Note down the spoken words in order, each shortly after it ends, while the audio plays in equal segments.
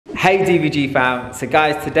Hey DVG fam, so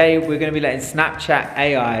guys, today we're going to be letting Snapchat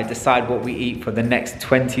AI decide what we eat for the next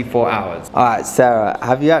 24 hours. Alright Sarah,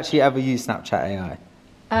 have you actually ever used Snapchat AI?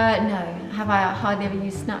 No. Have I hardly ever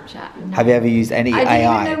used Snapchat? No. Have you ever used any AI?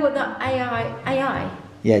 I don't even know what the AI?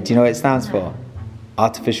 Yeah, do you know what it stands for?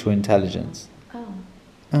 Artificial intelligence.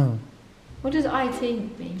 Oh. What does IT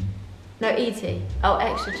mean? No, ET. Oh,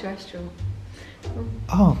 extraterrestrial.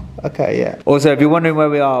 Oh, okay, yeah. Also, if you're wondering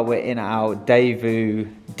where we are, we're in our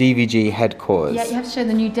DVG headquarters. Yeah, you have to show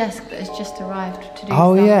the new desk that has just arrived to do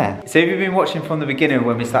Oh, stuff. yeah. So if you've been watching from the beginning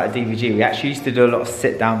when we started DVG, we actually used to do a lot of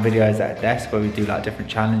sit-down videos at a desk where we do like different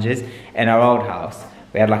challenges. In our old house,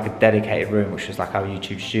 we had like a dedicated room, which was like our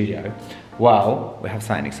YouTube studio. Well, we have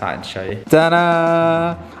something exciting to show you.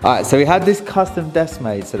 Ta-da! Alright, so we had this custom desk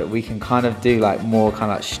made so that we can kind of do like more kind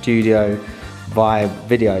of like studio vibe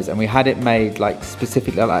videos, and we had it made like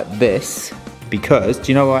specifically like this because, do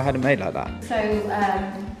you know why I had it made like that? So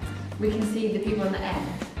we can see the people on the end.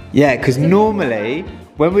 Yeah, because normally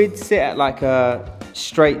when we'd sit at like a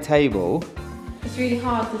straight table, it's really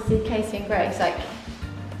hard to see Casey and Grace, like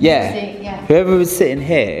yeah, whoever was sitting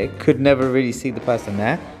here could never really see the person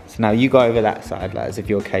there. So now you go over that side like as if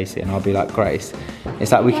you're Casey and I'll be like Grace.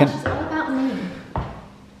 It's like we can... It's all about me.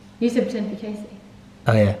 You said pretend to be Casey.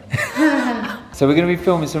 Oh yeah. So we're going to be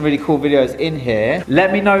filming some really cool videos in here.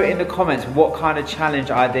 Let me know in the comments what kind of challenge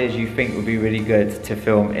ideas you think would be really good to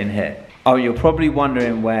film in here. Oh, you're probably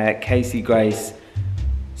wondering where Casey, Grace,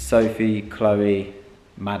 Sophie, Chloe,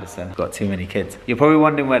 Madison, got too many kids. You're probably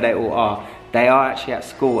wondering where they all are. They are actually at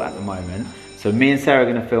school at the moment. So me and Sarah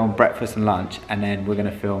are going to film breakfast and lunch, and then we're going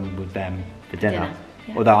to film with them for dinner.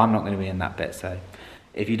 Yeah. Although I'm not going to be in that bit, so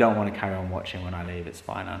if you don't want to carry on watching when I leave, it's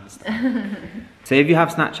fine, I understand. So if you have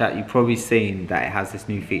Snapchat, you've probably seen that it has this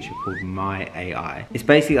new feature called My AI. It's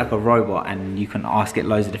basically like a robot, and you can ask it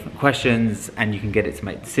loads of different questions and you can get it to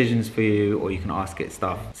make decisions for you, or you can ask it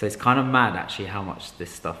stuff. So it's kind of mad actually how much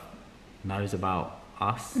this stuff knows about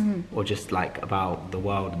us, or just like about the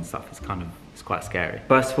world and stuff. It's quite scary.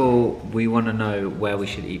 First of all, we want to know where we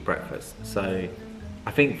should eat breakfast. So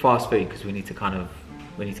I think fast food, because we need to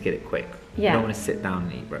get it quick. Yeah. We don't want to sit down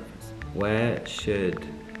and eat breakfast. Where should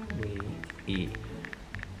we eat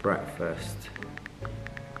breakfast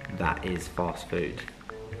that is fast food?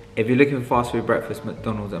 If you're looking for fast food breakfast,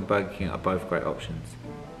 McDonald's and Burger King are both great options.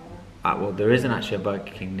 Well, there isn't actually a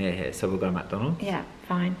Burger King near here, so we'll go McDonald's. Yeah,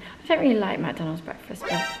 fine. I don't really like McDonald's breakfast,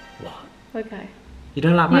 but... What? Okay. You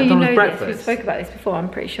don't like McDonald's breakfast? This. We spoke about this before, I'm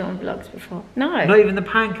pretty sure on vlogs before. No. Not even the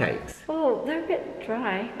pancakes? Well, they're a bit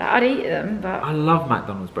dry. Like, I'd eat them, but... I love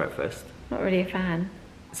McDonald's breakfast. Not really a fan.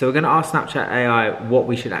 So we're going to ask Snapchat AI what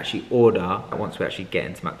we should actually order once we actually get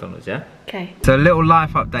into McDonald's, yeah? Okay. So a little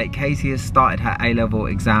life update. Casey has started her A-level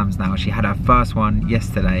exams now. She had her first one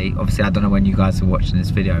yesterday. Obviously, I don't know when you guys are watching this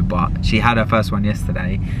video, but she had her first one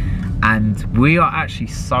yesterday. And we are actually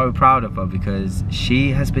so proud of her because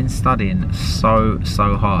she has been studying so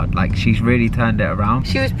hard. Like, she's really turned it around.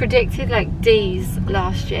 She was predicted like D's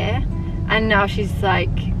last year, and now she's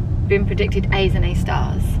like been predicted A's and A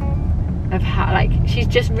stars. Of how, like, she's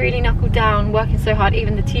just really knuckled down, working so hard.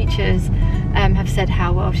 Even the teachers have said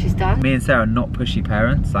how well she's done. Me and Sarah are not pushy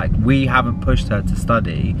parents. Like, we haven't pushed her to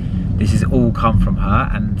study. This has all come from her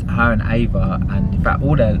and Ava, and in fact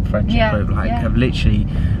all their friendship group have literally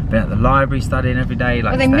been at the library studying every day.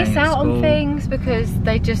 Like, well, they miss out on things because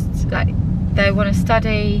they just they want to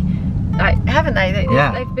study. Like, haven't they?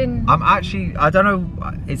 They've been... I don't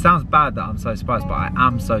know, it sounds bad that I'm so surprised, but I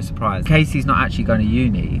am so surprised. Casey's not actually going to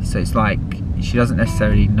uni, so it's like, she doesn't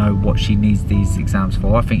necessarily know what she needs these exams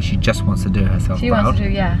for. I think she just wants to do herself proud. She wants to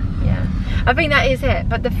do, yeah. I think that is it,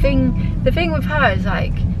 but the thing with her is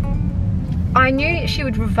like, I knew she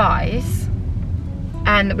would revise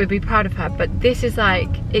and that we'd be proud of her, but this is like,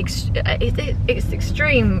 it's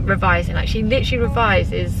extreme revising. Like, she literally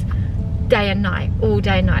revises day and night, all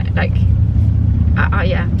day and night. Like,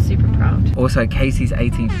 yeah, I'm super proud. Also, Casey's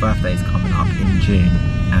 18th birthday is coming up in June,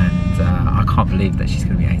 and I can't believe that she's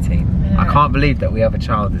going to be 18. Yeah. I can't believe that we have a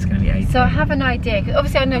child that's going to be 18. So I have an idea, because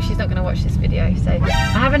obviously I know she's not going to watch this video, so I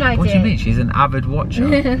have an idea. What do you mean? She's an avid watcher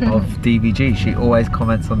of DVG. She always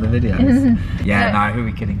comments on the videos. Yeah, no, who are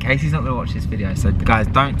we kidding? Casey's not going to watch this video, so guys,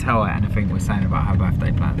 don't tell her anything we're saying about her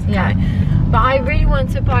birthday plans, okay? Yeah, but I really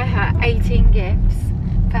want to buy her 18 gifts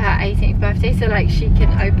for her 18th birthday, so like she can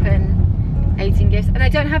open 18 gifts, and they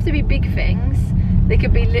don't have to be big things. They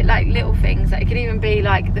could be like little things. Like, it could even be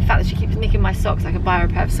like the fact that she keeps nicking my socks. I could buy her a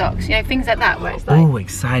pair of socks. You know, things like that where it's like... Oh,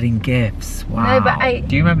 exciting gifts. Wow. No, but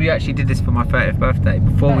do you remember you actually did this for my 30th birthday?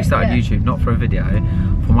 Before we started YouTube, not for a video.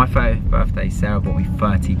 For my 30th birthday, Sarah bought me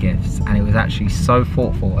 30 gifts. And it was actually so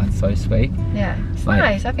thoughtful and so sweet. Yeah, it's like,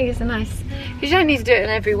 nice. I think it's a nice... Because you don't need to do it on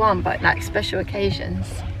every one, but like special occasions.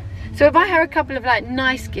 So I buy her a couple of like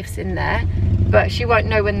nice gifts in there, but she won't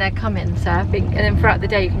know when they're coming. So I think, and then throughout the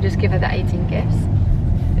day you can just give her the 18 gifts.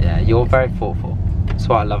 Yeah, you're very thoughtful. That's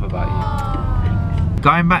what I love about you.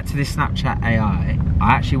 Going back to this Snapchat AI,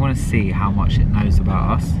 I actually want to see how much it knows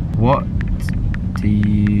about us. What do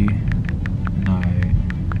you know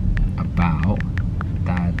about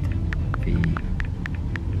dadvgirls?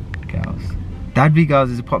 Dadvgirls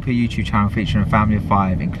is a popular YouTube channel featuring a family of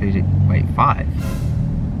 5, including... Wait, 5?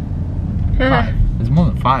 5? There's more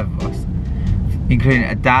than 5 of us. Including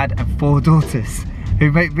a dad and 4 daughters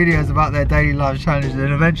who make videos about their daily life challenges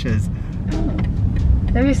and adventures.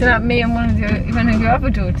 Maybe it's like me and one of your other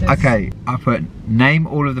daughters. Okay, I put name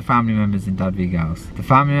all of the family members in dadvgirls. The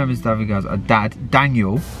family members of dadvgirls are Dad,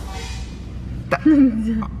 Daniel. I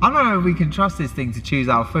don't know if we can trust this thing to choose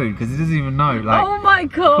our food because it doesn't even know. Like, oh my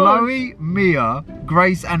god. Chloe, Mia,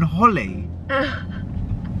 Grace, and Holly.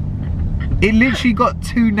 It literally got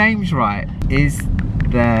 2 names right. Is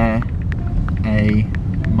there a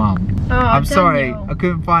mum? Oh, I'm sorry, Daniel. I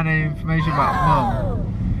couldn't find any information about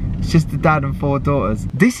mum. It's just the dad and 4 daughters.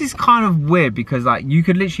 This is kind of weird because like you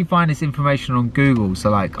could literally find this information on Google. So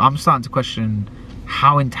like I'm starting to question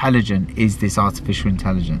how intelligent is this artificial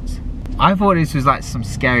intelligence? I thought this was like some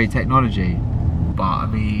scary technology, but I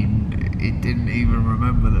mean, it didn't even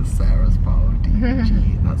remember that Sarah's part of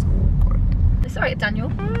DVG. That's awkward. Sorry,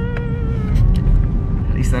 Daniel.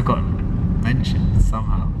 At least I got mentioned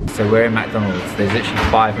somehow. So we're in McDonald's. There's literally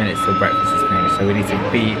 5 minutes till breakfast is finished, so we need to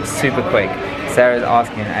be super quick. Sarah's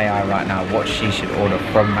asking AI right now what she should order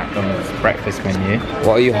from McDonald's breakfast menu.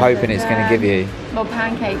 What are you hoping it's going to give you? Well,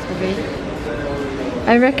 pancakes will be.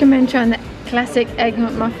 I recommend trying the classic egg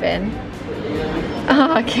McMuffin.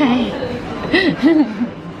 Oh, okay.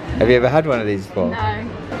 Have you ever had one of these before? No.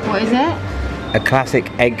 What is it? A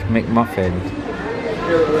classic egg McMuffin.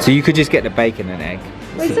 So you could just get the bacon and egg.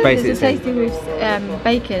 Well, it says it's tasty with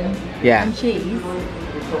bacon and cheese.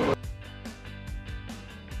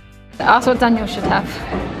 Ask what Daniel should have.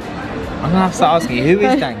 I'm gonna have to start asking you, who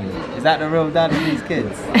is Daniel? Is that the real dad of these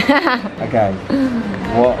kids? Okay.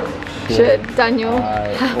 What should Daniel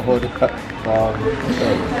order from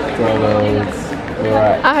McDonald's?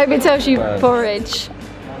 Right. I hope it tells you porridge.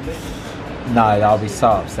 No, I'll be so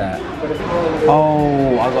upset.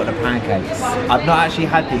 Oh, I got the pancakes. I've not actually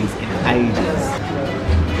had these in ages.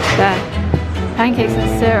 There. Pancakes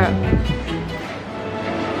and syrup.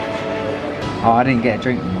 Oh, I didn't get a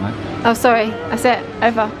drink with mine. Oh, sorry. I said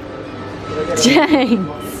over.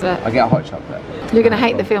 James. I get a hot chocolate. You're gonna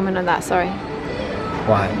hate the filming of that. Sorry.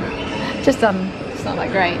 Why? Just it's not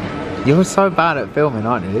that great. You're so bad at filming,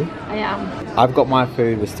 aren't you? I am. I've got my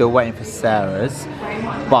food. We're still waiting for Sarah's,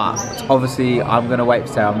 but obviously I'm gonna wait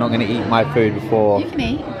for Sarah. I'm not gonna eat my food before. You can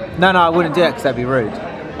eat. No, I wouldn't do it because that'd be rude.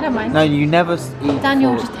 I don't mind. No, you never eat.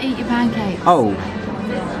 Daniel, just eat your pancakes.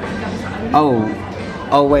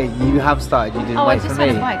 Oh wait, you have started. You didn't wait for me. I just had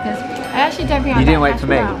a bite because I actually don't think I You didn't wait for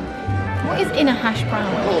me. Brown. What is in a hash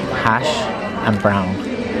brown? Hash and brown.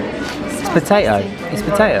 It's potato. It's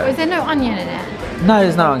potato. Is there no onion in it? No,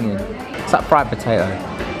 there's no onion. It's like fried potato.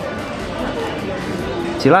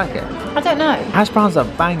 Do you like it? I don't know. Hash browns are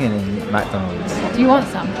banging in McDonald's. Do you want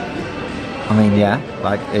some? I mean, yeah.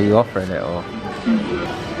 Like, are you offering it or?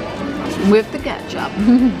 With the ketchup.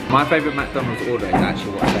 My favourite McDonald's order is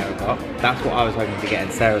actually what Sarah got. That's what I was hoping to get,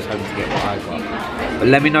 and Sarah was hoping to get what I got. But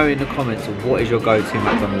let me know in the comments of what is your go-to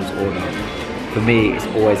McDonald's order. For me, it's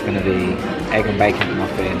always going to be egg and bacon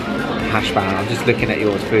muffin, hash brown. I'm just looking at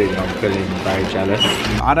yours food and I'm feeling very jealous.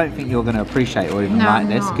 I don't think you're going to appreciate or even like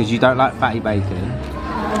this because you don't like fatty bacon.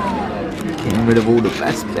 Getting rid of all the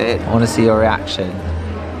best bit. I want to see your reaction.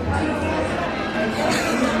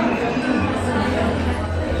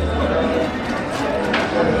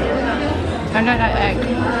 I don't like egg.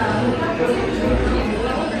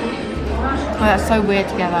 Oh, that's so weird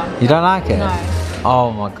together. You don't like it? No.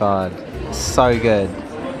 Oh my god. It's so good.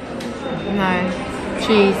 No.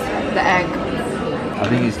 Cheese, the egg. I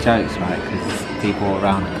think it's jokes, right? Because people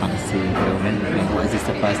around kind of see you filming and think, what, is this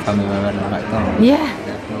the first time they've ever had a McDonald's? Yeah.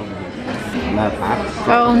 Love that.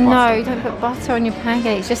 Oh no, you don't put butter on your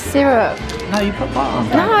pancakes, just syrup. No, you put butter on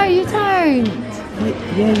pancakes. No, you don't.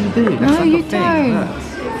 Yeah, you do. That's No, like you a thing. don't. Look.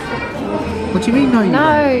 What do you mean, no, you don't?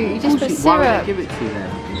 No, you just put Why would I syrup. give it to you then?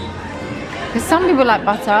 Because some people like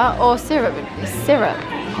butter or syrup. It's syrup.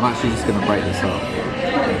 I'm actually just going to break this up.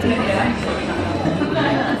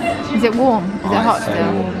 Is it warm? Is it hot so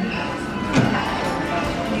still? warm.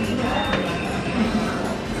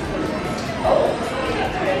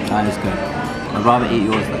 That is good. I'd rather eat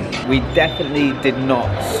yours though. We definitely did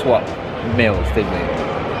not swap meals, did we?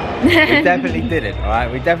 We definitely didn't,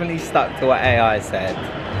 alright? We definitely stuck to what AI said.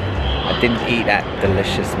 I didn't eat that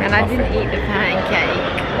delicious McMuffin. And I didn't eat the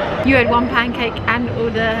pancake. You had one pancake and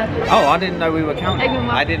all the... Oh, I didn't know we were counting.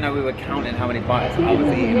 I didn't know we were counting how many bites I was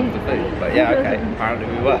eating of the food. But yeah, okay, apparently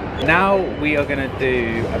we were. Now we are going to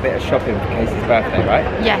do a bit of shopping for Casey's birthday, right?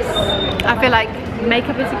 Yes. I feel like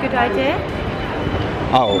makeup is a good idea.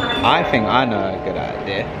 Oh, I think I know a good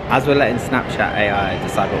idea. As we're letting Snapchat AI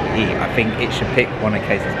decide what we eat, I think it should pick one of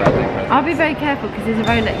Casey's birthday presents. I'll be very careful because there's a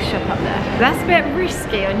Rolex shop up there. That's a bit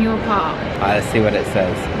risky on your part. Alright, let's see what it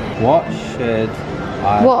says. What should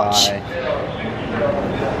I buy?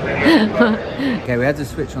 Okay, we had to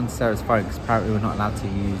switch on Sarah's phone because apparently we're not allowed to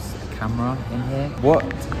use a camera in here. What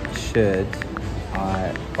should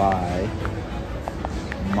I buy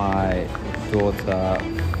my daughter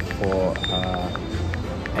for her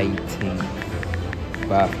 18th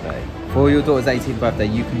birthday? For your daughter's 18th birthday,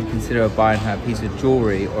 you can consider buying her a piece of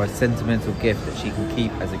jewellery or a sentimental gift that she can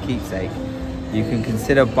keep as a keepsake. You can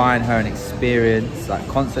consider buying her an experience like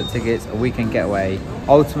concert tickets, a weekend getaway.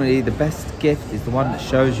 Ultimately, the best gift is the one that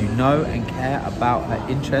shows you know and care about her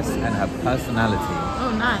interests and her personality.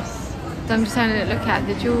 Oh, nice. So I'm just having a look at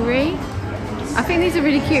the jewellery. I think these are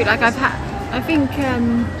really cute. Like I think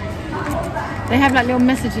they have like little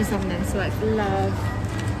messages on them. So like love,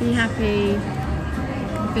 be happy,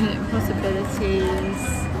 infinite possibilities,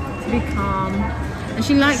 to be calm. And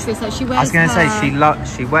she likes this, like she wears. I was going to say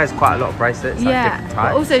she wears quite a lot of bracelets, like different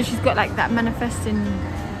types. But also she's got like that manifesting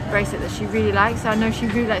bracelet that she really likes. So I know she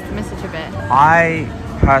really likes the message of it. I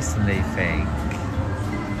personally think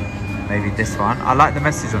maybe this one. I like the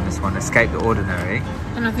message on this one, Escape the Ordinary.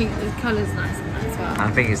 And I think the colour's nice on that as well. And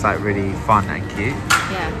I think it's like really fun and cute.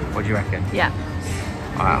 Yeah. What do you reckon? Yeah.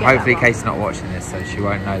 Alright, hopefully Casey's not watching this so she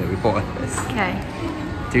won't know that we bought her this. Okay.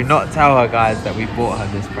 Do not tell her, guys, that we bought her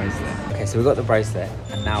this bracelet. Okay, so we got the bracelet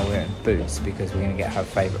and now we're in Boots because we're going to get her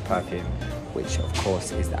favourite perfume, which of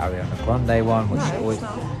course is the Ariana Grande one, which she always...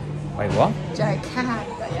 Wait, what? Joke.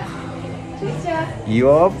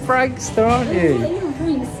 You're a prankster, aren't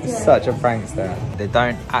you? Such a prankster. They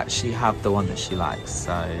don't actually have the one that she likes,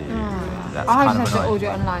 so that's I'll kind of have to annoying. order it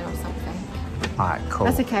online or something. Alright, cool.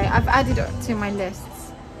 That's okay. I've added it to my lists.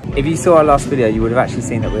 If you saw our last video, you would have actually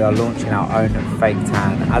seen that we are launching our own fake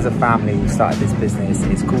tan. As a family, we started this business.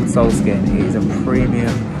 It's called Soul Skin. It is a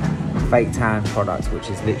premium fake tan product, which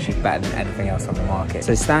is literally better than anything else on the market.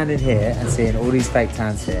 So standing here and seeing all these fake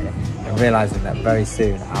tans here and realizing that very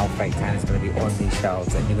soon our fake tan is going to be on these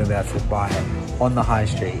shelves and you're going to be able to buy it on the high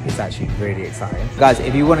street, is actually really exciting. Guys,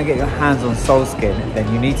 if you want to get your hands on Soul Skin,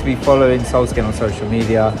 then you need to be following Soul Skin on social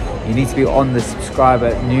media. You need to be on the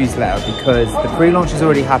subscriber newsletter because the pre-launch has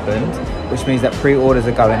already happened, which means that pre-orders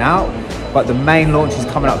are going out. But the main launch is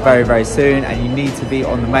coming up very, very soon and you need to be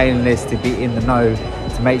on the mailing list to be in the know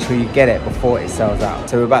to make sure you get it before it sells out.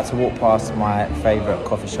 So we're about to walk past my favourite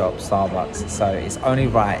coffee shop, Starbucks. So it's only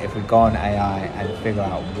right if we go on AI and figure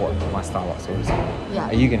out what my Starbucks orders are. Yeah.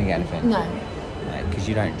 Are you going to get anything? No. Because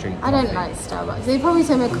you don't drink I coffee. don't like Starbucks. They probably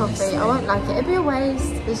send me coffee. I won't like it. It'd be a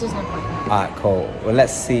waste. There's just no point. Alright, cool. Well,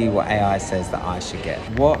 let's see what AI says that I should get.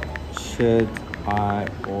 What should I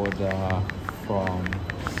order from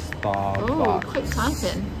Starbucks? Oh, quick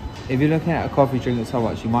typing. If you're looking at a coffee drink at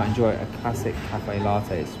Starbucks, you might enjoy a classic cafe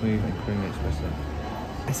latte. It's smooth and creamy espresso.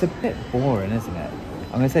 It's a bit boring, isn't it?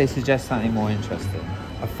 I'm going to say suggest something more interesting.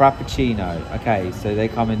 A frappuccino. Okay, so they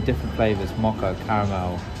come in different flavours. Mocha,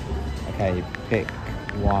 caramel. Okay, pick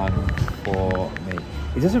one for me.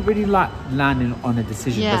 It doesn't really like landing on a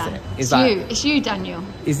decision, does it? It's like, you. It's you, Daniel.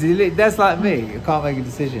 That's like me. I can't make a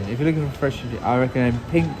decision. If you're looking for fresh, I recommend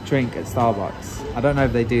pink drink at Starbucks. I don't know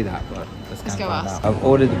if they do that, but let's go find out. I've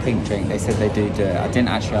ordered the pink drink. They said they do it. I didn't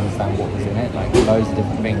actually understand what was in it, like loads of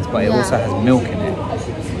different things, but it also has milk in it.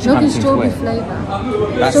 Milk and strawberry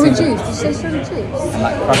flavour. Strawberry juice. Did you say strawberry juice? And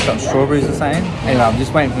like crushed up strawberries or something. Anyway, I'm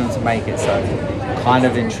just waiting for them to make it, so kind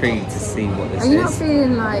of intrigued to see what this is. Are you not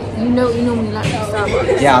feeling like you know what you normally like from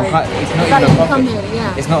Starbucks? Yeah, like, it's not even a coffee. Come here,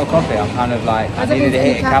 yeah. It's not a coffee. I'm kind of like I needed a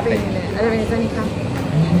hit of caffeine. I don't think there's any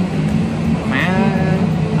caffeine.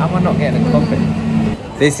 Man, how am I not getting a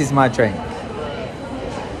coffee? This is my drink.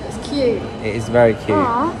 It's cute. It is very cute.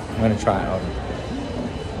 Aww. I'm going to try it on.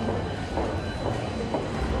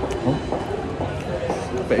 Oh.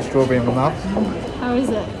 A bit of strawberry in my mouth. How is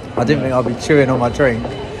it? I didn't think I'd be chewing on my drink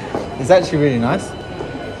It's actually really nice.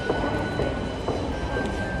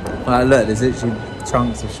 Like, look, there's literally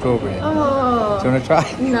chunks of strawberry in there. Oh. Do you want to try?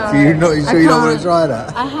 No. So you're not sure you don't want to try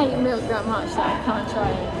that? I hate milk that much that I can't try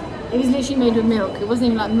it. It was literally made with milk. It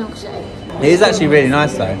wasn't even like milkshake. It is actually really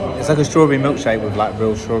nice though. It's like a strawberry milkshake with like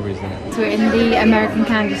real strawberries in it. So we're in the American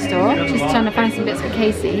candy store, just trying to find some bits for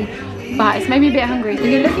Casey. But it's made me a bit hungry. If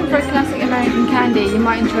you're looking for a classic American candy, you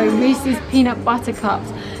might enjoy Reese's Peanut Butter Cups.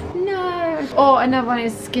 No! Or another one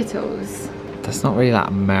is Skittles. That's not really that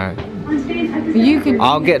American. You can...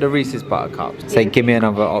 I'll get the Reese's Buttercups. Say, give me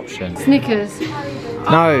another option. Snickers.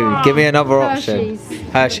 No, give me another option.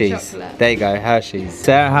 Hershey's. Hershey's. There you go, Hershey's.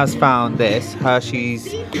 Sarah has found this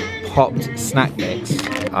Hershey's popped snack mix.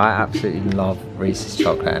 I absolutely love Reese's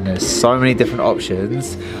chocolate and there's so many different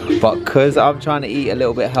options, but because I'm trying to eat a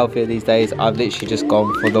little bit healthier these days, I've literally just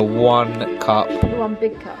gone for the 1 cup. The one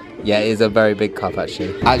big cup. Yeah, it is a very big cup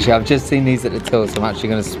actually. Actually, I've just seen these at the till, so I'm actually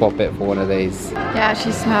going to swap it for one of these. Yeah, it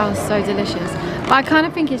actually smells so delicious. But I kind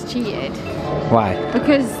of think it's cheated. Why?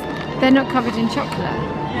 Because they're not covered in chocolate.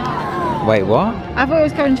 Wait, what? I thought it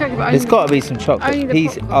was covered in chocolate, but There's got to be some chocolate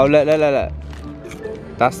piece. Oh, look, look, look, look.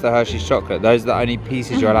 That's the Hershey's chocolate. Those are the only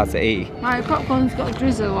pieces you're allowed to eat. My popcorn's got a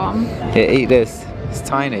drizzle on. Here, eat this. It's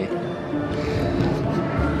tiny.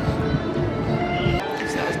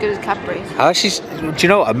 It's not as good as Cadbury's. Hershey's, do you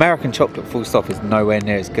know what? American chocolate full stop is nowhere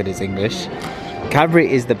near as good as English.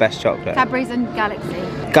 Cadbury is the best chocolate. Cadbury's and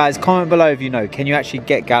Galaxy. Guys, comment below if you know. Can you actually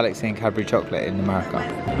get Galaxy and Cadbury chocolate in America?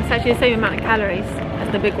 It's actually the same amount of calories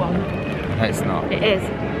as the big one. No, it's not. It is.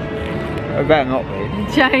 It better not be.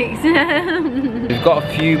 Jokes. We've got a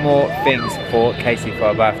few more things for Casey for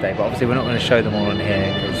her birthday, but obviously we're not going to show them all on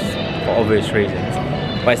here because for obvious reasons.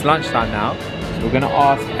 But it's lunchtime now, so we're going to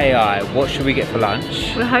ask AI what should we get for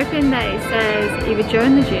lunch. We're hoping that it says either Joe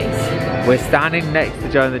and the Juice. We're standing next to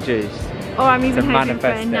Joe and the Juice. Or I'm even to hoping for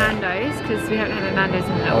manifest it. Nando's because we haven't had a Nando's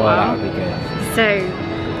in a little Oh, while. that would be good. So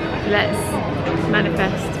let's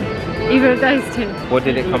manifest either of those two. What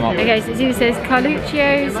did it come up with? Okay, so it either says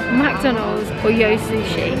Carluccio's, McDonald's, or Yo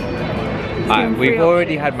Sushi. Alright, we've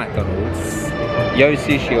already had McDonald's, Yo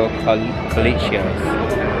Sushi or Carluccio's.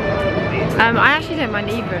 I actually don't mind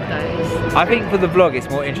either of those. I think for the vlog it's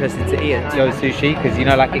more interesting to eat at Yo Sushi because you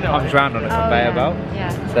know, like it comes round on a conveyor belt. Yeah.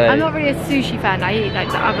 So, I'm not really a sushi fan. I eat like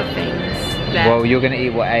the other things there. well, you're going to eat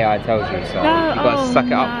what AI tells you, so No, you've got to suck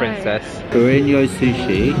it up, princess. We're in Yo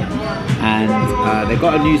Sushi and they've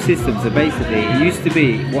got a new system. So basically, it used to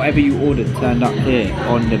be whatever you ordered turned up here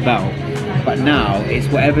on the belt. But now it's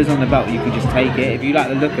whatever's on the belt, you can just take it. If you like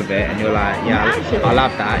the look of it and you're like, yeah, I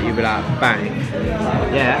love that, you'll be like, bang.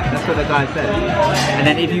 Yeah, that's what the guy said. And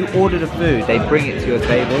then if you order the food, they bring it to your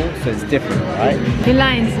table, so it's different, right? You're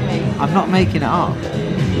lying to me. I'm not making it up.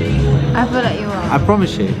 I feel like you are. I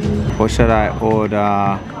promise you. What should I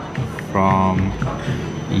order from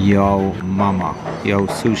Yo Mama? Yo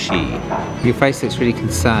Sushi. Your face looks really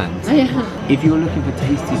concerned. If you're looking for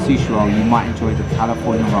tasty sushi roll, you might enjoy the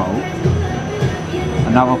California roll.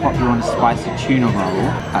 Another popular one is spicy tuna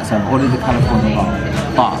roll. So I've ordered the California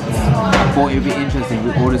roll, but I thought it would be interesting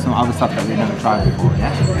if we order some other stuff that we've never tried before,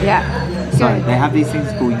 yeah? Yeah. So they have these things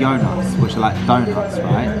called yo-nuts, which are like donuts,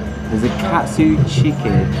 right? There's a katsu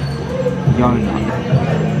chicken yo-nut.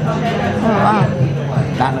 Oh wow.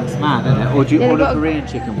 That looks mad, doesn't it? Or do you order a Korean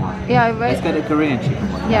chicken one? Yeah, Let's get a Korean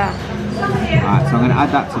chicken one. Yeah. Alright, so I'm going to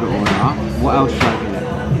add that to the order. What else should I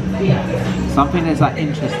get? Something that's like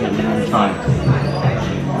interesting we've never tried.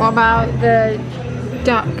 What about the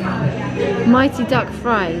duck? Mighty Duck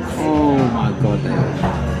fries. Oh my god,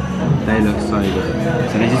 they look so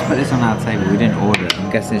good. So they just put this on our table. We didn't order it.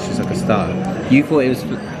 I'm guessing it's just like a starter. You thought it was...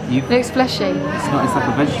 You, Looks fleshy. it's not, it's like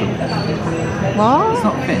a vegetable. What? It's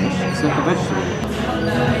not fish, it's like a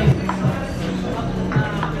vegetable.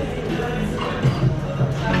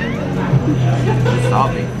 It's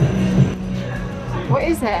starving. What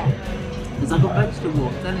is it? It's like a vegetable,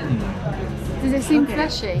 I'm telling you. Does it seem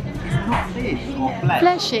fleshy? It's not fish or flesh.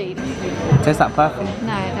 Fleshy? Tastes like perfume.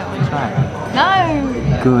 No, I don't want to. Try it.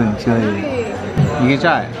 No! Go and try it. No. You can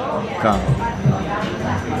try it. Go.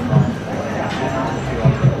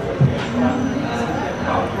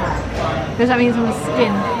 Does that mean it's on the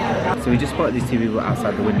skin? So we just spotted these two people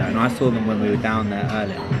outside the window and I saw them when we were down there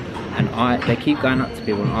earlier. And they keep going up to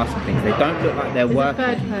people and asking things. They don't look like they're working.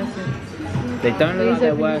 Third person. They don't look like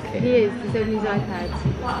they're working. He is. He's opening his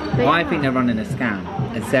iPad. I think they're running a scam.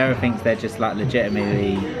 And Sarah thinks they're just like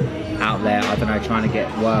legitimately out there, I don't know, trying to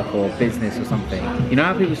get work or business or something. You know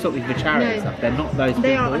how people stop you for charity and stuff? They're not those people.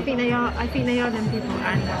 They are, I think they are them people,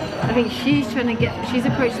 and I think she's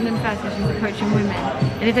approaching them first, and she's approaching women.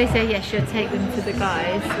 And if they say yes, she'll take them to the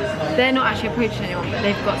guys. They're not actually approaching anyone, but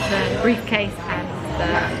they've got the briefcase and the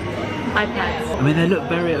iPads. I mean, they look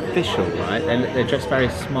very official, right? They're dressed very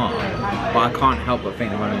smart, but I can't help but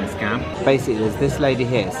think they're running a scam. Basically, there's this lady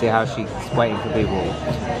here, see how she's waiting for people,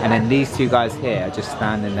 and then these two guys here are just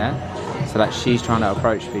standing there. So like she's trying to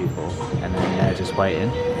approach people, and then they're just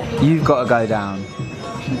waiting. You've got to go down.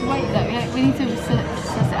 She's waiting though, we need to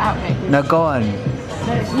suss it out, maybe. No, go on.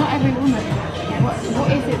 No, it's not every woman. What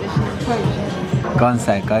is it that she's approaching? Go on,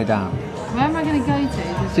 say, go down. Where am I going to go to?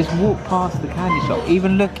 Just walk past the candy shop.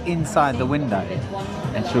 Even look inside the window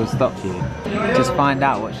and she'll stop you. Just find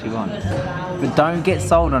out what she wants. But don't get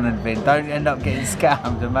sold on anything. Don't end up getting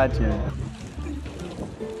scammed, imagine.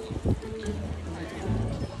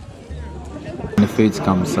 The food's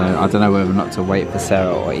come, so I don't know whether or not to wait for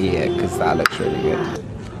Sarah or eat it because that looks really good.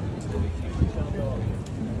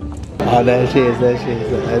 Oh, there she is, there she is.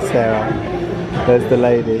 There's Sarah. There's the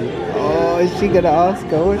lady. Oh, is she gonna ask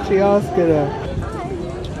her? What's she asking her?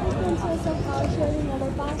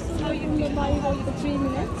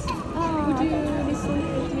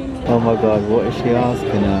 Oh my god, what is she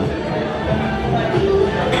asking her?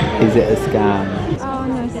 Is it a scam? Oh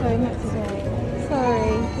no, sorry, not today.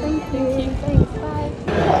 Sorry. Thank you. Thanks,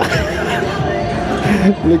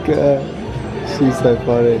 bye. Look at her. She's so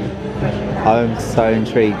funny. I'm so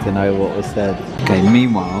intrigued to know what was said. Okay,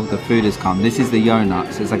 meanwhile, the food has come. This is the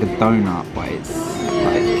yo-nut, so it's like a donut, but it's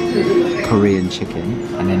like Korean chicken.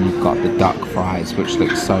 And then you've got the duck fries, which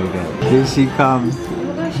looks so good. Here she comes. Oh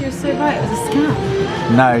my gosh, you were so right, it was a scam.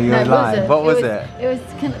 No, you're lying. What was it? It was,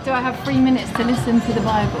 do I have 3 minutes to listen to the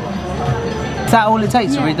Bible? Is that all it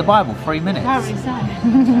takes to read the Bible? 3 minutes? Apparently so.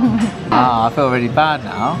 Ah, I feel really bad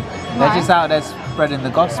now. They're just out there spreading the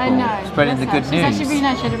gospel, I know, spreading the good news. She's actually really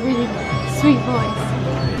nice, she had a really sweet voice.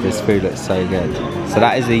 This food looks so good. So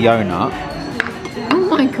that is the yo-nut. Oh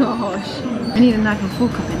my gosh. I need a knife and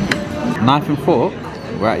fork up in here. Knife and fork?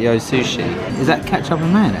 We're at Yo Sushi. Is that ketchup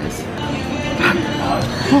and mayonnaise?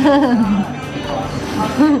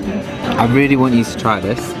 I really want you to try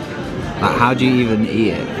this. Like, how do you even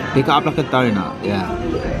eat it? Pick it up like a donut, yeah.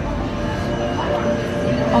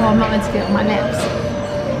 Oh, I'm not meant to get it on my lips.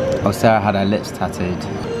 Oh, Sarah had her lips tattooed.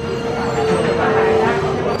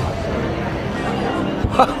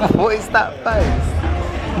 What is that face?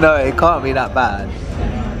 No, it can't be that bad.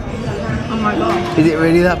 Oh my god. Is it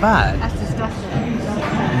really that bad? That's disgusting.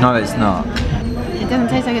 No, it's not. It doesn't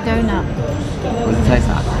taste like a donut. What does it taste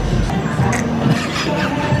like?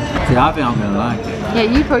 See, I think I'm gonna like it. Yeah,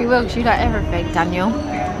 you probably will because you like everything, Daniel.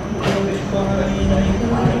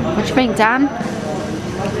 What do you think, Dan?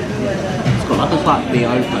 It's got like a slight bit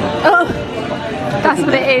open. Oh, that's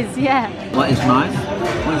what it is, yeah. What is nice?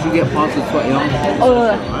 Once you get past the sweaty arms, Oh.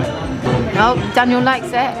 right? Oh, Daniel likes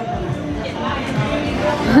it.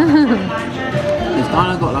 It's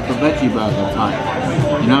kind of got like a veggie burger type.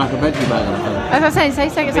 You know, like a veggie burger. Like As I was saying, say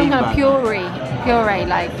some kind of puree,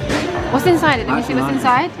 like. What's inside it? Let me see what's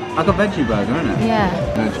inside. Like a veggie burger, isn't it? Yeah.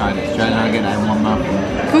 I'm gonna try this. Try and get that in one mouthful.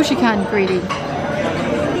 Of course you can, greedy.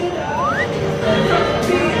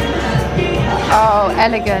 Oh,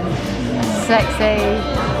 elegant, sexy,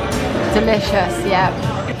 delicious, yeah.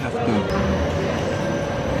 That's good.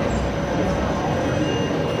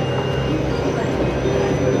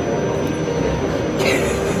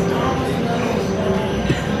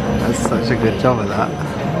 That's such a good job of that.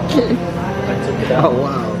 Oh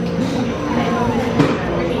wow.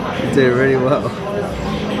 You did it really well.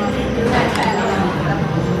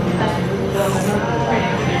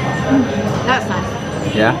 That's nice.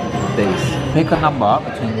 Yeah? These. Pick a number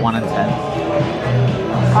between 1 and 10.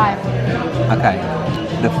 5. Okay.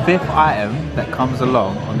 The 5th item that comes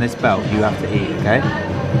along on this belt you have to eat, okay?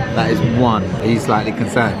 That is 1. Are you slightly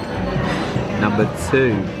concerned? Number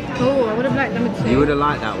 2. Oh, I would have liked number 2. You would have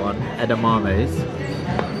liked that one. Edamames.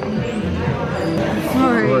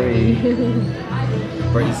 Sorry. 3.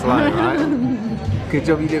 Pretty slow, right? Good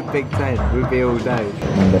job you didn't pick 10. We'd be all day.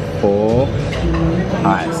 Number 4.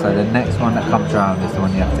 Alright, so the next one that comes around is the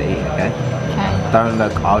one you have to eat, okay? Okay. Don't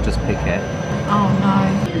look, I'll just pick it. Oh no.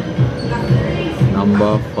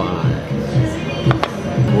 Number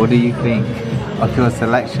 5. What do you think of your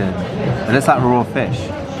selection? It looks like raw fish.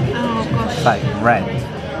 Oh gosh. It's like red.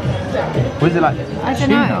 What is it like? I don't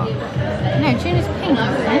know. No, tuna's pink,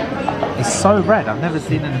 isn't it? It's so red. I've never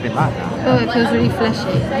seen anything like that. Oh, it feels really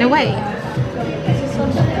fleshy. No, wait.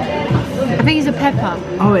 I think it's a pepper.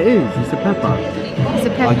 Oh, it is. It's a pepper. It's a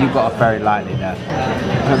pepper. Oh, you got off very lightly there.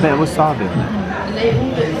 A bit of wasabi on it.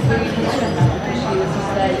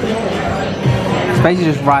 It's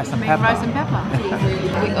basically just rice and pepper. Rice and pepper.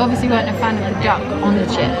 We obviously weren't a fan of the duck on the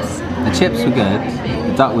chips. The chips were good.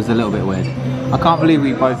 The duck was a little bit weird. I can't believe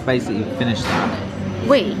we both basically finished that.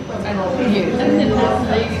 We? You.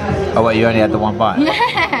 Oh wait, you only had the one bite?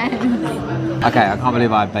 Yes! Okay, I can't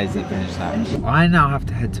believe I basically finished that. I now have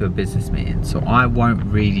to head to a business meeting, so I won't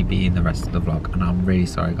really be in the rest of the vlog, and I'm really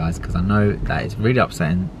sorry guys, because I know that it's really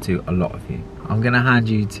upsetting to a lot of you. I'm gonna hand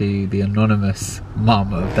you to the anonymous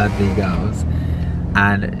mum of dadvgirls,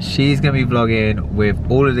 and she's gonna be vlogging with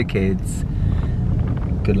all of the kids.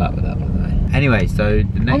 Good luck with that, by the way. Anyway, so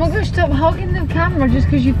the next... Oh my gosh, stop hogging the camera just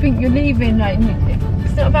because you think you're leaving. Like,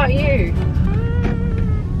 it's not about you.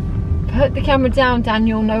 Put the camera down,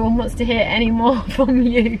 Daniel. No one wants to hear any more from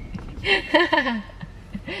you.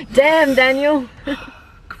 Damn, Daniel.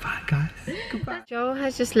 Goodbye, guys. Goodbye. Joel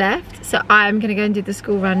has just left, so I'm gonna go and do the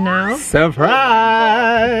school run now.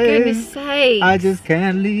 Surprise! Goodness sake. I just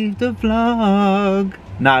can't leave the vlog.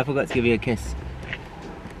 No, I forgot to give you a kiss.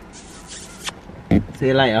 See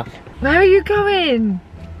you later. Where are you going?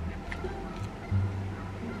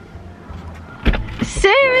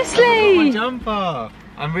 Seriously? My jumper.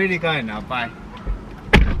 I'm really going now. Bye.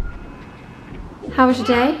 How was your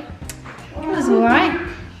day? It was alright.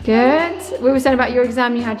 Good. We were saying about your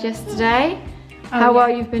exam you had yesterday. How well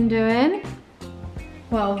you've been doing.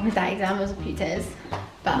 Well, with that exam it was a few tears.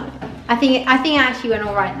 But I think it actually went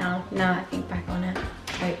alright now. Now I think back on it.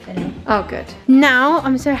 Hopefully. Oh, good. Now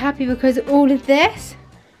I'm so happy because all of this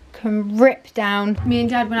can rip down. Me and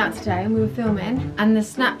Dad went out today and we were filming, and the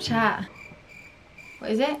Snapchat,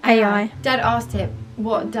 what is it? AI. Dad asked it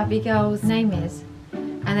what dadvgirls' name is,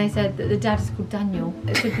 and they said that the dad is called Daniel.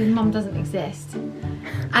 It said his mum doesn't exist,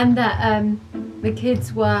 and that the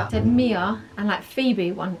kids said Mia and like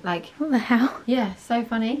Phoebe one, like, What the hell? yeah, so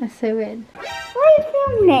funny. That's so weird. What are you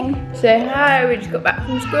filming? Say hi, we just got back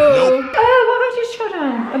from school. Oh, what have I just shot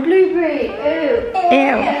on? A blueberry.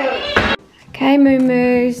 Ew. Okay,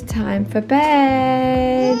 moo-moos, time for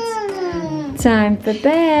bed. Time for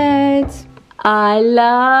bed. I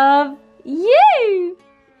love you.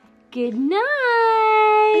 Good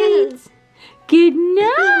night. Good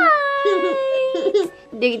night.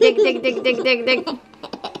 Dig, dig, dig, dig, dig, dig, dig.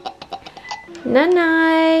 Night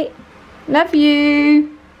night. Love you.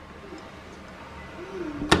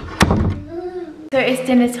 So it's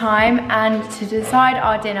dinner time, and to decide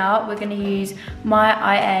our dinner, we're going to use my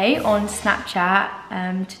IA on Snapchat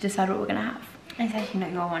to decide what we're going to have. It's actually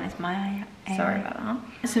not your one, it's my AI. Sorry about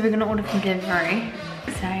that. So we're going to order from delivery.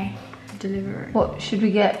 So, delivery. What should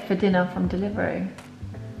we get for dinner from delivery?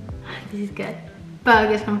 This is good.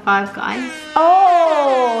 Burgers from Five Guys.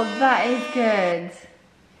 Oh, that is good.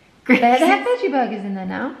 They have veggie burgers in there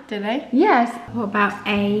now. Do they? Yes. What about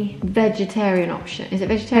a Vegetarian option. Is it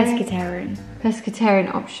vegetarian? pescatarian?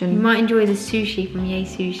 Pescatarian option. You might enjoy the sushi from Yay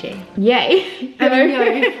Sushi. Yay. I mean, yo.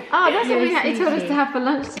 Oh, that's what Yay you told us sushi. to have for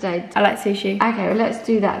lunch today. I like sushi. Okay, well, let's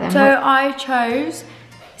do that then. So I chose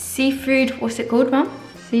seafood, what's it called, Mum?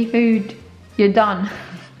 Seafood. You're done.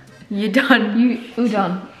 You're done.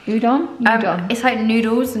 Udon. Udon? Udon. It's like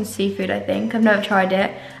noodles and seafood, I think. I've never tried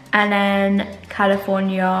it. And then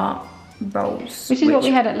California rolls. Which is what we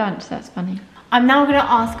had at lunch, that's funny. I'm now gonna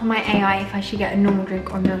ask my AI if I should get a normal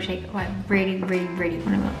drink or a milkshake. Oh, I really, really, really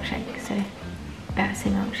want a milkshake, so better say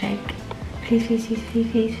milkshake. Please, please, please,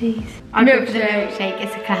 please, please, please. I'll go for the milkshake,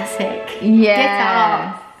 it's a classic.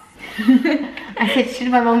 Yeah. I said, should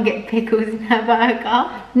my mum get pickles in her burger?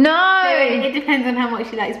 No! It depends on how much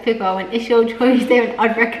she likes pickle. I went, it's your choice. They went,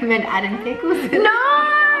 I'd recommend adding pickles. No!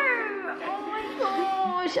 Oh my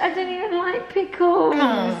gosh, I don't even like pickles.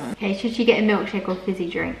 Okay, should she get a milkshake or fizzy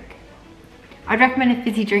drink? I'd recommend a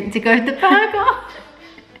fizzy drink to go with the burger.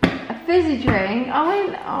 A fizzy drink?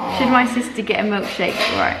 Oh. Should my sister get a milkshake,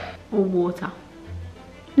 right? Or water?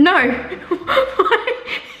 No!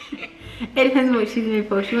 It depends on what she's in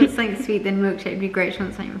for. If she wants something sweet, then milkshake would be great. She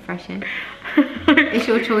wants something refreshing. It's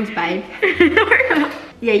your choice, babe.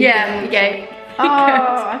 Yeah, you get a milkshake.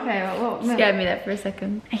 Oh, okay. Well, what? Scared me there for a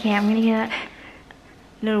second. Okay, I'm gonna get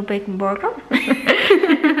a little bacon burger.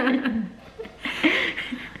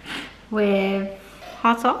 With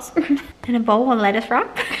hot sauce and a bowl of lettuce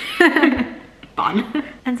wrap. Fun.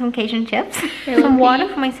 And some Cajun chips. Some water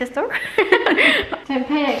for my sister. Don't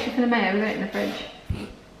pay extra for the mayo, we got it in the fridge.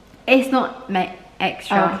 It's not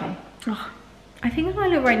extra. Oh, okay. Oh, I think what I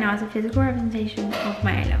look right now is a physical representation of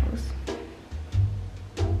my A-levels.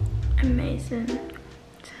 Amazing.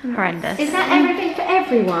 Horrendous. Is that everything for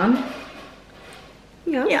everyone?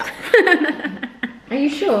 Yeah. Are you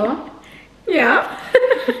sure? Yeah.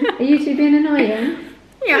 Are you two being annoying?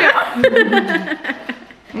 Yeah.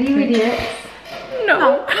 Are you idiots?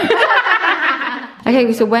 No.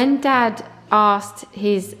 Okay, so when Dad asked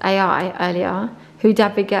his AI earlier who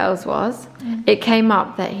dadvgirls was, it came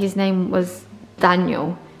up that his name was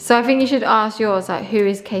Daniel. So I think you should ask yours, like, who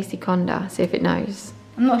is Casey Conda? See if it knows.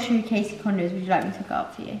 I'm not sure who Casey Conda is. Would you like me to look it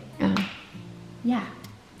up for you? Yeah.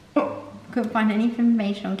 Couldn't find any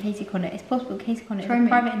information on Casey Conda. It's possible Casey Conda is a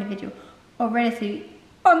private individual or relatively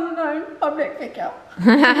unknown public figure.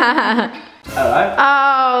 Hello.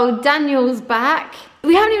 Oh, Daniel's back.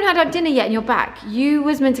 We haven't even had our dinner yet and you're back. You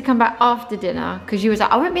was meant to come back after dinner because you was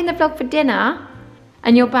like, I won't be in the vlog for dinner,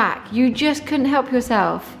 and you're back. You just couldn't help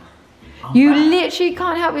yourself. You literally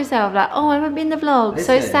can't help yourself. Like, oh, I won't be in the vlog.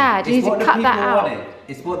 Listen, so sad. You need to cut that out.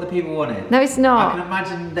 It's what the people wanted. No, it's not. I can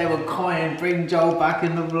imagine they were crying, bring Joel back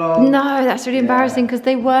in the vlog. No, that's really embarrassing because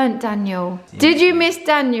they weren't Daniel. Yeah. Did you miss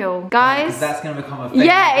Daniel, guys? That's going to become a thing.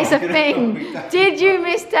 Yeah, it's a thing. Did you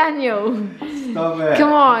miss Daniel? Stop it.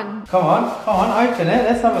 Come on. Come on, open it.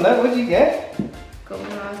 Let's have a look. What did you get? Got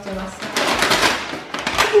one I was doing myself.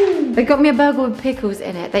 They got me a burger with pickles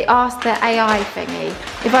in it. They asked their AI thingy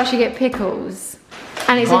if I should get pickles.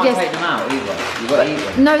 And it said yes. You can't take them out either. You've got to eat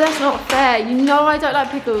them. No, that's not fair. You know I don't like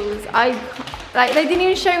pickles. Like, they didn't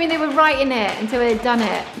even show me they were writing it until they'd done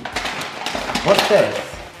it. What's this?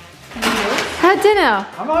 Her dinner.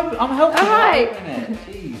 I'm helping All right. you open it.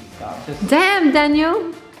 Jeez, Damn,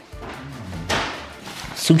 Daniel.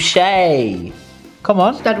 Sushi. Come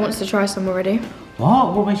on. Dad wants to try some already.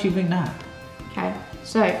 What? What makes you think that? Okay,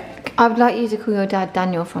 so I would like you to call your dad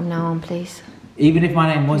Daniel from now on, please. Even if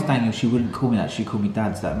my name was Daniel, she wouldn't call me that. She'd call me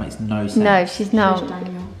Dad, so that makes no sense. No, she's not.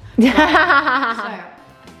 Daniel. So,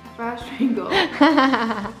 first wrinkle.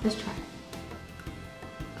 Let's try.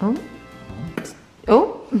 Oh.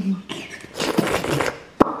 Oh.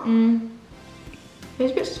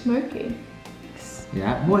 It's a bit smoky.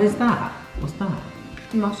 Yeah. What is that? What's that?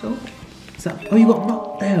 Muscle. Is that? Oh, you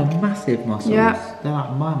got they are massive muscles. Yeah. They're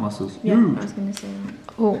like my muscles. Yeah, Ooh. I was gonna say that.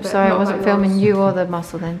 Oh, But sorry, I not wasn't like filming yours. you or the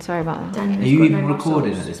muscle then. Sorry about that. Daniel's Are you got even no recording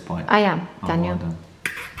muscles. at this point? I am, Oh, Daniel. well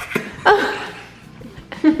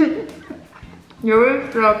done. You're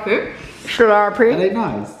a sloppy. Are Slurpee. they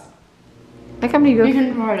nice? I can't believe You you're...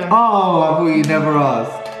 can try them. Oh, I thought you never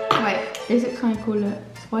asked. Wait, is it kind of called it?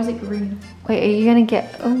 Why is it green? Wait, are you gonna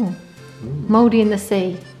get... Oh. Mouldy in the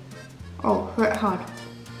sea. Oh, hurt hard.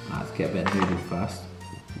 Let's get a bit of noodle first.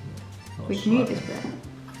 We can eat this bit.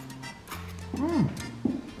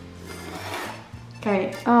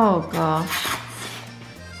 Okay. Oh, gosh.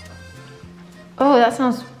 Oh, that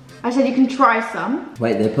sounds... I said you can try some.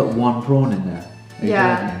 Wait, they put one prawn in there. Are you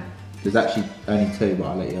Yeah. joking? There's actually only two, but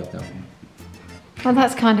I'll let you have that one. Well,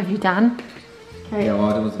 that's kind of you, Dan. Okay. Yeah,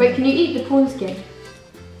 well, I wasn't. Wait, can you eat the prawn skin?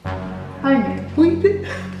 Honey. What are you doing?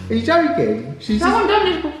 Are you joking? She's Someone done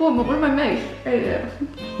this before, but one of my mates ate it.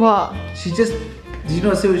 What? She just. Did you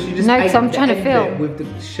not see what she just No, ate? 'cause I'm the trying to end film. bit with the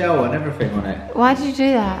shell and everything on it. Why did you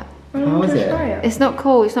do that? How is it? Try it. It's not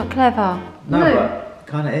cool, it's not clever. No, No. but it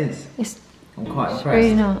kind of is. It's I'm quite impressed.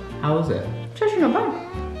 really not. How was it? It's actually not bad.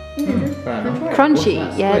 Fair enough. Crunchy,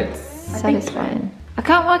 What's that, yeah, squid? it's satisfying. I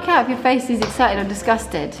can't work out if your face is excited or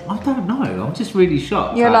disgusted. I don't know. I'm just really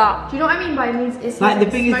shocked. You're like, like... Do you know what I mean by it means it's Like the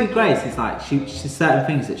it's thing is with smoky. Grace, it's like she's certain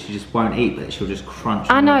things that she just won't eat, but she'll just crunch.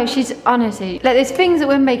 I on know, it. she's honestly... Like, there's things that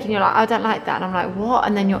we're making, you're like, I don't like that. And I'm like, what?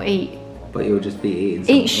 And then you'll eat. But you'll just be eating.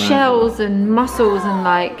 Eat something shells and mussels and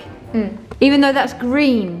like... Even though that's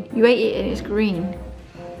green, you ate it and it's green.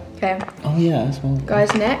 Okay, random. Oh yeah, that's one.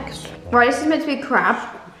 guys, next. Right, this is meant to be a crab.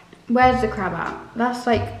 Where's the crab at? That's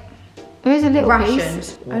like There's a little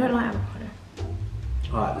rations. piece. I don't like avocado.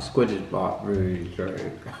 Alright, the squid is like really dirty.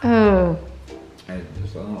 Oh.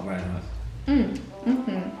 It's not very nice.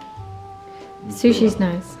 Sushi's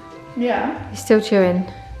nice. Yeah. He's still chewing.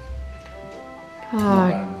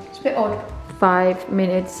 Not Oh, It's a bit odd. 5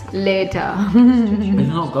 minutes later. bad. It's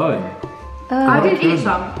not going. I did eat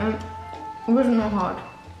some. It wasn't that hard.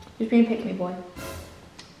 Just being a pick me boy.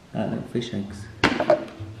 Like fish eggs.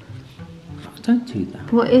 Don't do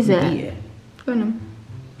that. What is You it? eat it. Go on.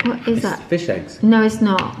 What is It's that? fish eggs. No, it's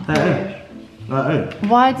not.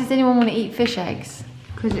 Why does anyone want to eat fish eggs?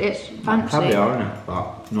 Because it's fancy. Caviar, isn't it?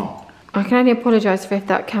 But not. I can only apologise for if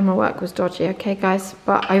that camera work was dodgy, okay guys?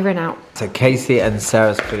 But I ran out. So Casey and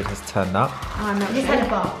Sarah's food has turned up. I just had a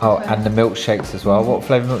bar. Oh, and the milkshakes as well. What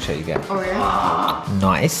flavour milkshake you get? Oreo.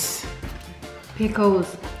 Nice.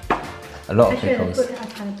 Pickles. A lot of pickles.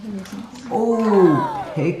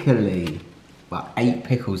 Oh, pickly. About 8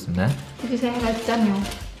 pickles in there. Did you say hello to Daniel?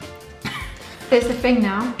 It's the thing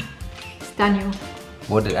now. It's Daniel.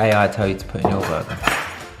 What did AI tell you to put in your burger?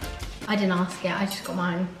 I didn't ask it, I just got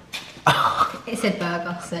mine. It said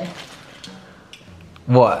burger, so.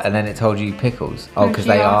 What? And then it told you pickles? Oh, because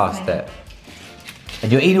they asked it.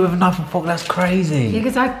 And you're eating with a knife and fork? That's crazy. Yeah,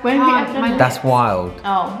 because I can't. That's wild.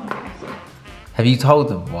 Oh, okay. Have you told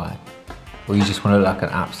them why? Or you just want to look like an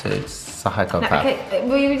absolute psychopath? Okay,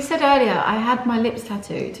 well, you said earlier, I had my lips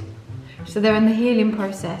tattooed. So they're in the healing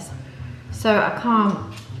process. So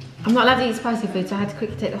I'm not allowed to eat spicy food, so I had to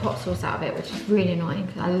quickly take the hot sauce out of it, which is really annoying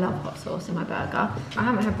because I love hot sauce in my burger. I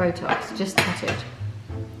haven't had Botox, just tattooed.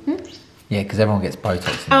 Yeah, because everyone gets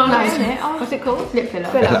Botox. Oh, no. What's it called? Lip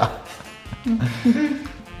filler.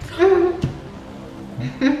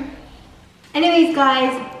 Anyways,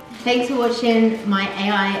 guys, thanks for watching my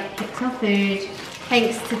AI picks our food.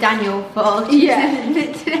 Thanks to Daniel for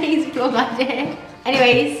today's vlog idea.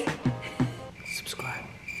 Anyways,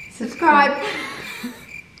 subscribe.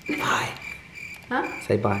 Bye. Huh?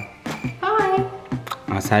 Say bye. Bye.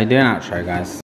 That's how you do an outro, guys.